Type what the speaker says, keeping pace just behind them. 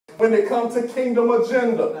when it comes to kingdom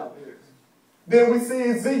agenda. Then we see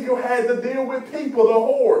Ezekiel had to deal with people, the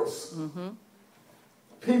hordes.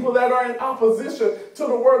 People that are in opposition to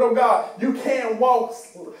the word of God. You can't walk,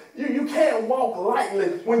 you can't walk lightly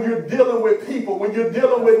when you're dealing with people, when you're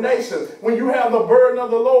dealing with nations, when you have the burden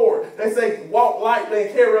of the Lord. They say walk lightly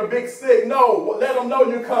and carry a big stick. No, let them know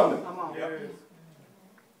you're coming.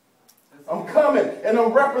 I'm coming and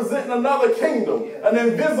I'm representing another kingdom, an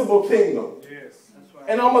invisible kingdom.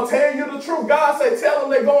 And I'm going to tell you the truth. God said, tell them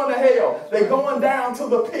they're going to hell. They're going down to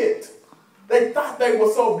the pit. They thought they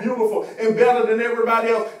were so beautiful and better than everybody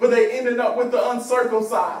else, but they ended up with the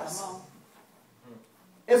uncircumcised.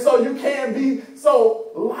 And so you can't be so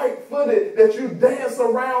light-footed that you dance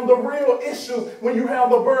around the real issues when you have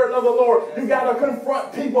the burden of the Lord. You got to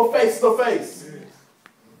confront people face to face.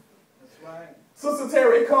 That's right. Sister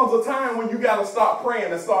Terry, it comes a time when you got to stop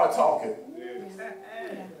praying and start talking.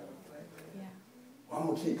 I'm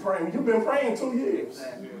going to keep praying. You've been praying 2 years.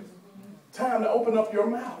 Time to open up your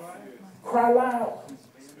mouth. Cry loud.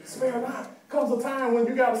 Spare not. Comes a time when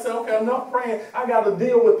you got to say, okay, enough praying. I got to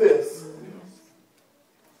deal with this.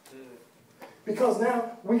 Because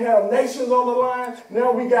now we have nations on the line.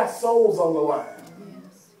 Now we got souls on the line.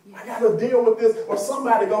 I got to deal with this or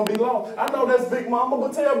somebody going to be lost. I know that's Big Mama,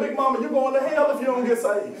 but tell Big Mama you're going to hell if you don't get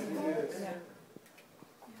saved.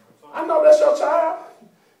 I know that's your child.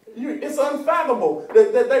 It's unfathomable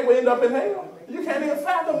that they will end up in hell. You can't even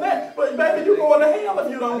fathom that. But baby, you're going to hell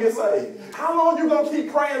if you don't get saved. How long you going to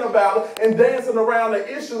keep praying about it and dancing around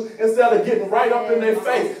the issue instead of getting right up in their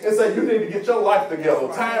face and say, you need to get your life together.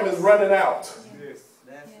 Time is running out.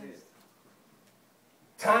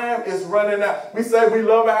 Time is running out. We say we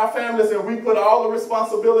love our families and we put all the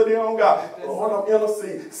responsibility on God. Lord, I'm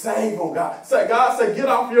interceding. Save them, God. God said, get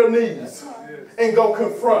off your knees and go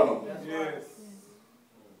confront them.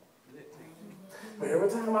 But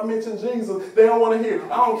every time I mention Jesus, they don't want to hear.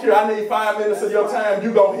 I don't care. I need 5 minutes of your time.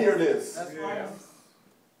 You're going to hear this.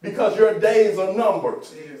 Because your days are numbered.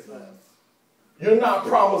 You're not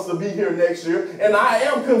promised to be here next year. And I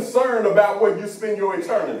am concerned about where you spend your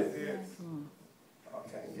eternity. I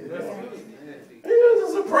can't get that.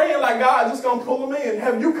 You're just praying like God just going to pull them in.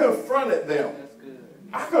 Have you confronted them?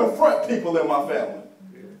 I confront people in my family.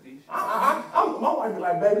 My wife be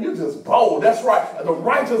like, baby, you just bold. That's right. The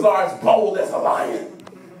righteous are as bold as a lion.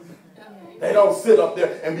 They don't sit up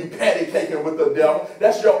there and be patty caking with the devil.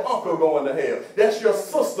 That's your uncle going to hell. That's your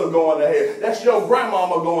sister going to hell. That's your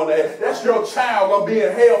grandmama going to hell. That's your child going to be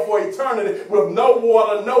in hell for eternity with no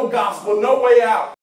water, no gospel, no way out.